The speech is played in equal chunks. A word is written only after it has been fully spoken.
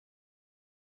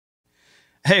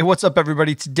Hey, what's up,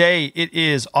 everybody? Today it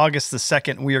is August the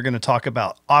 2nd. We are going to talk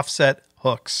about offset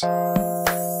hooks.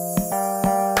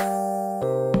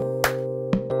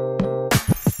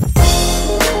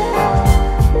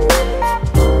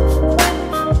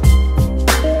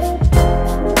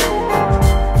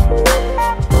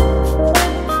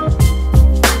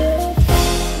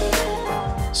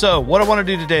 So what I want to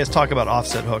do today is talk about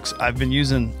offset hooks. I've been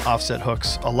using offset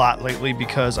hooks a lot lately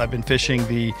because I've been fishing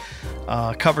the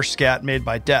cover scat made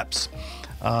by Depths.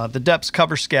 The Depths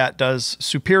cover scat does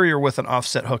superior with an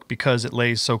offset hook because it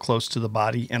lays so close to the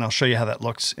body, and I'll show you how that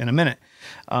looks in a minute.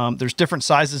 There's different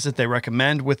sizes that they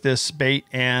recommend with this bait,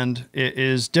 and it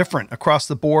is different across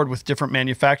the board with different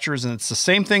manufacturers, and it's the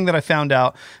same thing that I found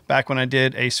out back when I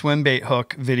did a swim bait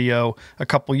hook video a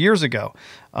couple years ago.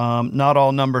 Not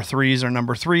all number 3s are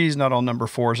number 3s, not all number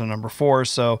 4s are number 4s,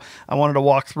 so I wanted to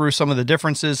walk through some of the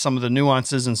differences, some of the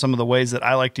nuances, and some of the ways that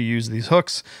I like to use these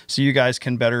hooks so you guys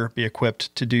can better be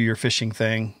equipped to do your fishing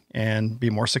thing and be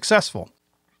more successful.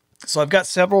 So I've got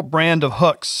several brand of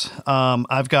hooks.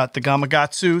 I've got the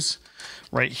Gamakatsus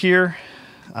right here.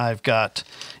 I've got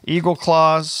Eagle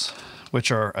Claws,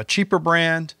 which are a cheaper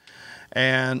brand.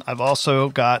 And I've also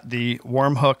got the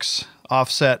worm hooks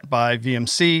offset by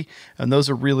VMC, and those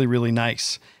are really, really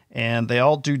nice. And they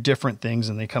all do different things,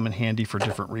 and they come in handy for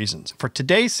different reasons. For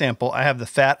today's sample, I have the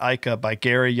Fat Ica by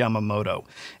Gary Yamamoto,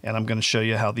 and I'm going to show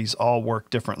you how these all work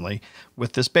differently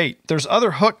with this bait. There's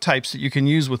other hook types that you can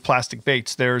use with plastic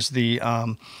baits. There's the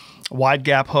wide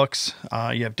gap hooks.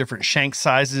 You have different shank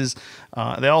sizes.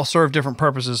 They all serve different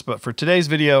purposes, but for today's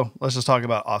video, let's just talk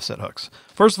about offset hooks.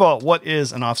 First of all, what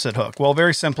is an offset hook? Well,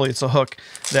 very simply, it's a hook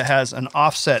that has an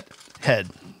offset head,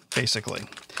 basically.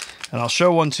 And I'll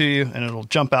show one to you, and it'll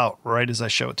jump out right as I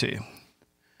show it to you.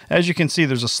 As you can see,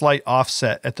 there's a slight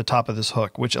offset at the top of this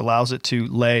hook, which allows it to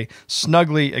lay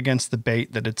snugly against the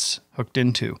bait that it's hooked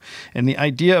into. And the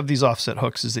idea of these offset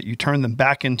hooks is that you turn them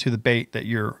back into the bait that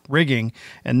you're rigging,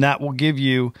 and that will give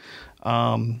you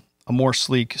a more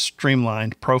sleek,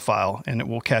 streamlined profile, and it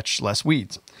will catch less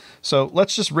weeds. So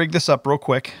let's just rig this up real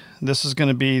quick. This is going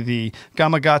to be the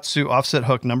Gamakatsu offset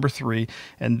hook number 3,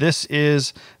 and this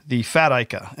is the Fat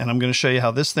Ica, and I'm going to show you how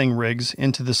this thing rigs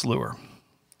into this lure.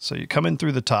 So you come in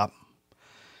through the top,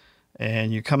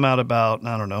 and you come out about,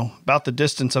 I don't know, about the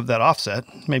distance of that offset,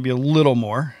 maybe a little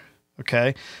more,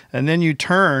 okay? And then you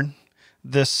turn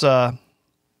this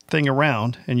thing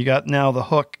around, and you got now the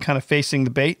hook kind of facing the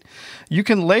bait. You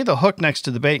can lay the hook next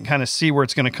to the bait and kind of see where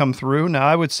it's going to come through. Now,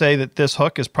 I would say that this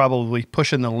hook is probably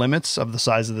pushing the limits of the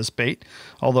size of this bait,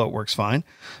 although it works fine.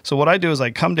 So what I do is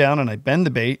I come down and I bend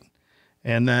the bait,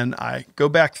 and then I go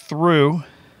back through,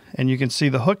 and you can see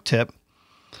the hook tip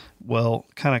will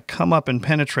kind of come up and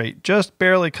penetrate, just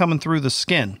barely coming through the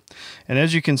skin. And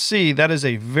as you can see, that is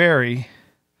a very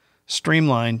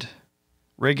streamlined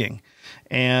rigging.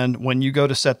 And when you go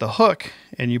to set the hook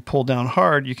and you pull down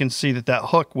hard, you can see that that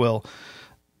hook will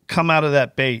come out of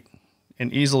that bait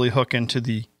and easily hook into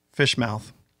the fish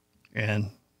mouth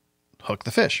and hook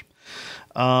the fish.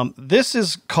 This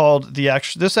is called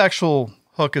this actual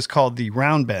hook is called the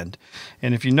round bend.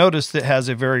 And if you notice, it has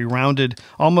a very rounded,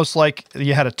 almost like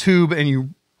you had a tube and you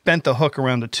bent the hook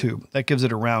around a tube. That gives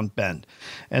it a round bend.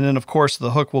 And then, of course,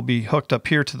 the hook will be hooked up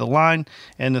here to the line,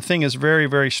 and the thing is very,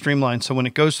 very streamlined, so when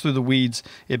it goes through the weeds,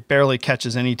 it barely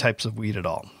catches any types of weed at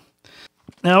all.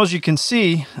 Now, as you can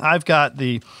see, I've got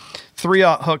the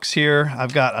 3/0 hooks here.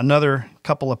 I've got another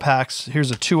couple of packs. Here's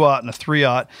a 2/0 and a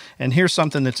 3/0, and here's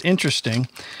something that's interesting.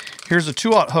 Here's a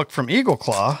 2/0 hook from Eagle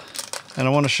Claw, and I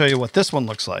want to show you what this one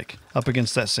looks like up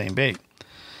against that same bait.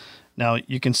 Now,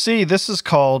 you can see this is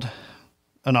called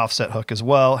an offset hook as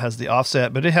well. It has the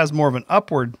offset, but it has more of an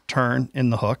upward turn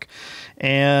in the hook,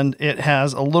 and it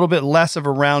has a little bit less of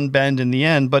a round bend in the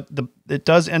end, but it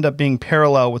does end up being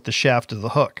parallel with the shaft of the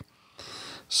hook.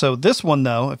 So this one,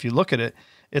 though, if you look at it,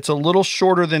 it's a little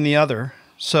shorter than the other.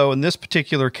 So in this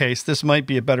particular case, this might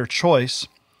be a better choice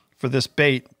for this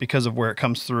bait because of where it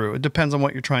comes through. It depends on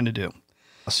what you're trying to do.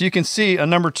 So you can see a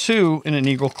number 2 in an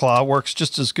Eagle Claw works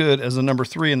just as good as a number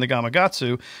 3 in the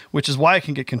Gamakatsu, which is why it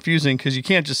can get confusing, because you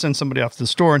can't just send somebody off to the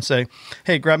store and say,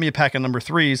 hey, grab me a pack of number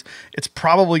 3s. It's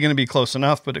probably going to be close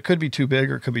enough, but it could be too big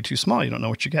or it could be too small. You don't know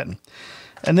what you're getting.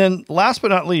 And then last but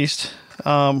not least,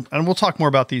 and we'll talk more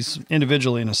about these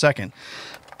individually in a second,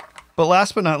 but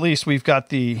last but not least, we've got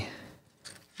the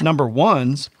number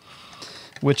 1s,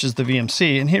 which is the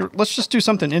VMC. And here, let's just do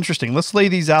something interesting. Let's lay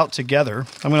these out together.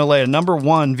 I'm going to lay a number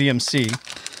 1 VMC,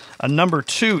 a number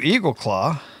 2 Eagle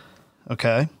Claw,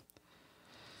 okay?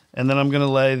 And then I'm going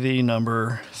to lay the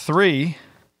number 3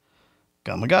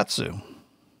 Gamakatsu.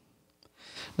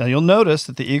 Now you'll notice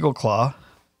that the Eagle Claw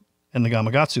and the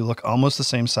Gamakatsu look almost the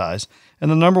same size. And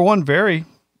the number one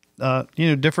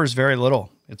differs very little.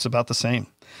 It's about the same.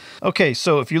 Okay,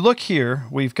 so if you look here,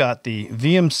 we've got the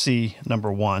VMC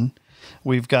number 1,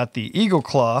 we've got the Eagle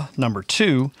Claw number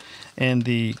 2, and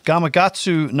the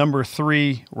Gamakatsu number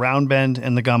 3 round bend,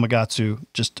 and the Gamakatsu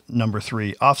just number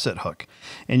 3 offset hook.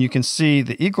 And you can see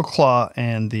the Eagle Claw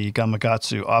and the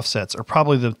Gamakatsu offsets are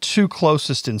probably the two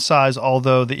closest in size,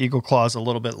 although the Eagle Claw is a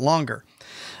little bit longer.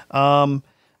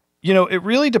 You know, it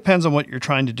really depends on what you're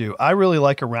trying to do. I really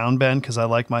like a round bend because I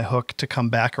like my hook to come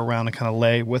back around and kind of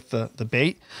lay with the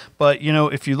bait. But, you know,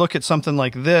 if you look at something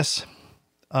like this,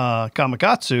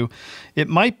 Gamakatsu, it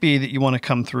might be that you want to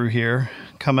come through here,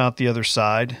 come out the other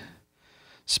side,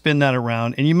 spin that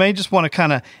around, and you may just want to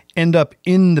kind of end up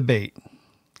in the bait.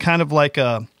 Kind of like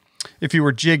if you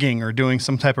were jigging or doing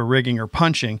some type of rigging or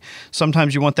punching,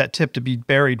 sometimes you want that tip to be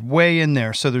buried way in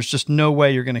there, so there's just no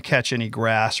way you're going to catch any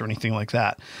grass or anything like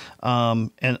that.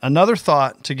 And another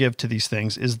thought to give to these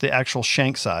things is the actual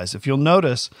shank size. If you'll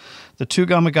notice, the two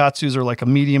Gamakatsus are like a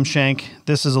medium shank.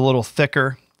 This is a little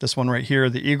thicker. This one right here,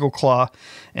 the Eagle Claw,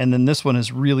 and then this one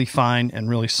is really fine and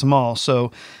really small.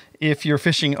 So if you're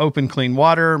fishing open, clean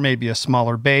water, maybe a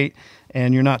smaller bait,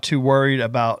 and you're not too worried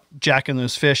about jacking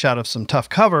those fish out of some tough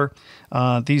cover,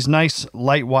 these nice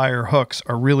light wire hooks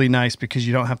are really nice because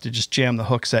you don't have to just jam the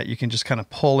hook set. You can just kind of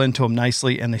pull into them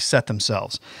nicely and they set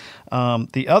themselves.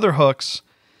 The other hooks,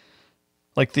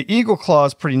 like the Eagle Claw,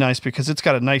 is pretty nice because it's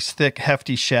got a nice, thick,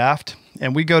 hefty shaft.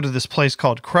 And we go to this place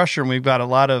called Crusher, and we've got a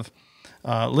lot of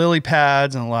lily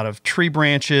pads and a lot of tree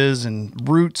branches and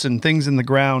roots and things in the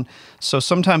ground. So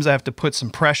sometimes I have to put some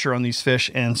pressure on these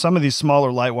fish, and some of these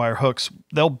smaller light wire hooks,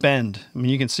 they'll bend. I mean,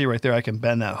 you can see right there, I can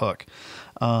bend that hook.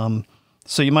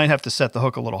 So you might have to set the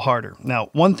hook a little harder.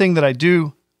 Now, one thing that I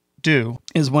do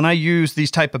is when I use these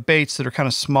type of baits that are kind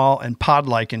of small and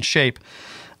pod-like in shape,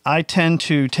 I tend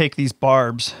to take these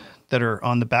barbs that are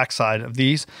on the backside of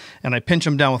these, and I pinch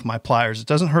them down with my pliers. It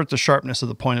doesn't hurt the sharpness of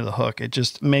the point of the hook. It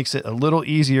just makes it a little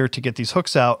easier to get these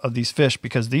hooks out of these fish,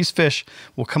 because these fish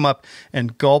will come up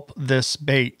and gulp this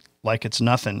bait like it's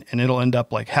nothing, and it'll end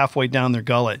up like halfway down their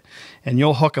gullet, and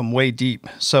you'll hook them way deep.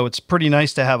 So it's pretty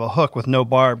nice to have a hook with no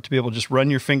barb to be able to just run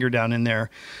your finger down in there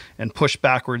and push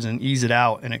backwards and ease it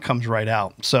out, and it comes right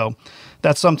out. So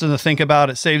that's something to think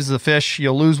about. It saves the fish.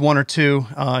 You'll lose one or two.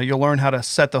 You'll learn how to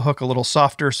set the hook a little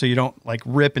softer so you don't like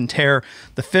rip and tear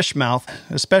the fish mouth,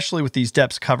 especially with these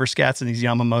depths cover scats and these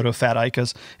Yamamoto fat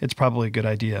Icas. It's probably a good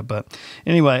idea. But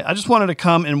anyway, I just wanted to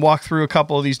come and walk through a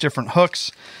couple of these different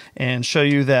hooks and show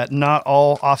you that not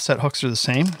all offset hooks are the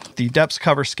same. The depths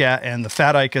cover scat and the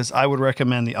fat Icas, I would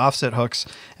recommend the offset hooks,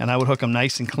 and I would hook them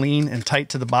nice and clean and tight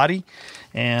to the body.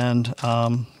 And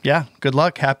yeah, good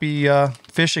luck. Happy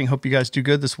fishing. Hope you guys do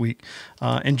good this week.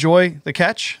 Enjoy the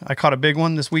catch. I caught a big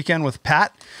one this weekend with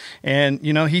Pat, and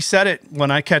you know, he said it,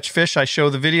 when I catch fish, I show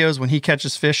the videos. When he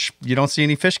catches fish, you don't see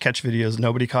any fish catch videos.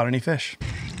 Nobody caught any fish.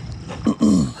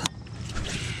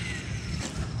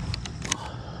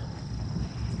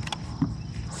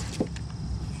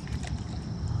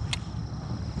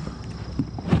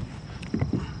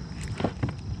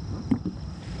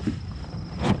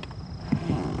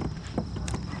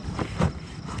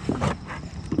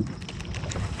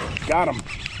 Got him.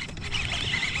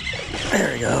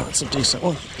 There we go. That's a decent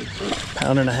one.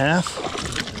 Pound and a half.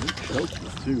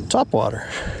 Top water.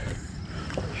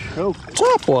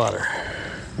 Top water.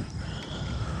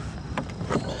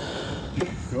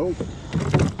 Go.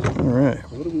 All right.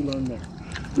 What did we learn there?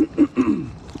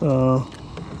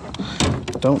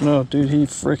 Don't know, dude. He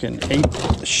freaking ate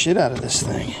the shit out of this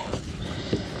thing.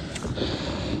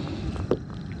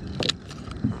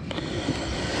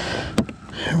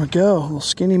 There we go, a little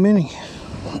skinny mini.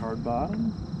 Hard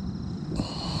bottom.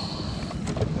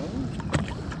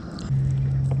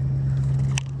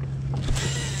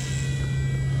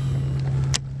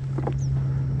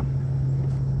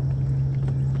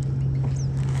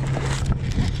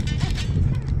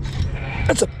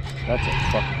 That's a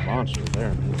fucking monster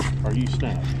there, man. Are you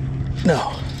snapped?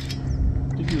 No.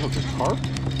 Did you hook a carp?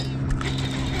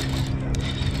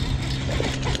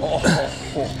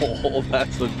 Oh,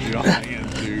 that's a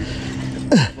giant, dude.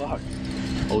 Fuck.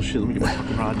 Oh shit, let me get my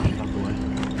fucking rod and shit out the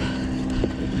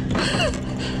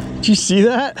way. Did you see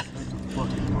that? That's a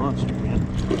fucking monster, man.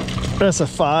 That's a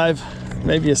 5,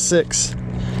 maybe a 6.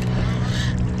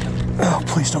 Oh,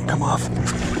 please don't come off.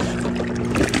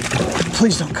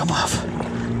 Please don't come off.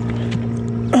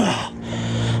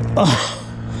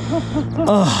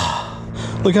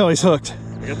 Look how he's hooked.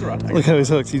 I got the rod. Look how he's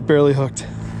hooked. He's barely hooked.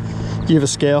 Do you have a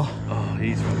scale? Oh,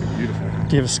 he's fucking beautiful.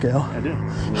 Do you have a scale? I do.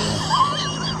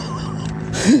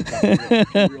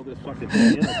 Reel this fucker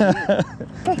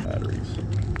Batteries.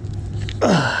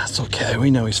 It's okay.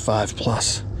 We know he's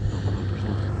 5+.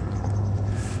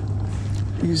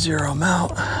 You zero him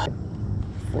out.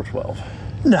 412.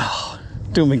 No.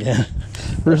 Do him again.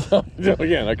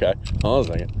 Again, okay. Hold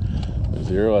on a second.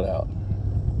 Zero it out.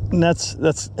 And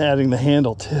that's adding the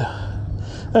handle too.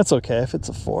 That's okay. If it's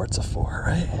a 4, it's a 4,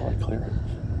 right? How do I clear it?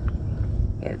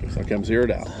 There it goes. Okay, I'm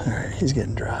zeroed out. All right, he's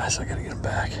getting dry, so I gotta get him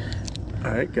back.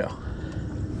 All right, go.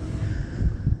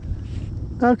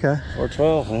 Okay.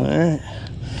 412, man. All right.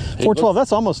 412,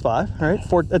 that's almost 5, right?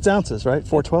 That's ounces, right?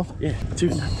 412? Yeah,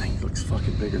 dude, that thing looks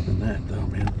fucking bigger than that, though,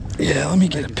 man. Yeah, let me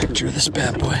get a picture of this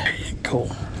bad boy. Cool.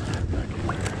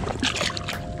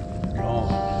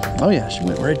 Oh yeah, she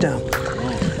went right down.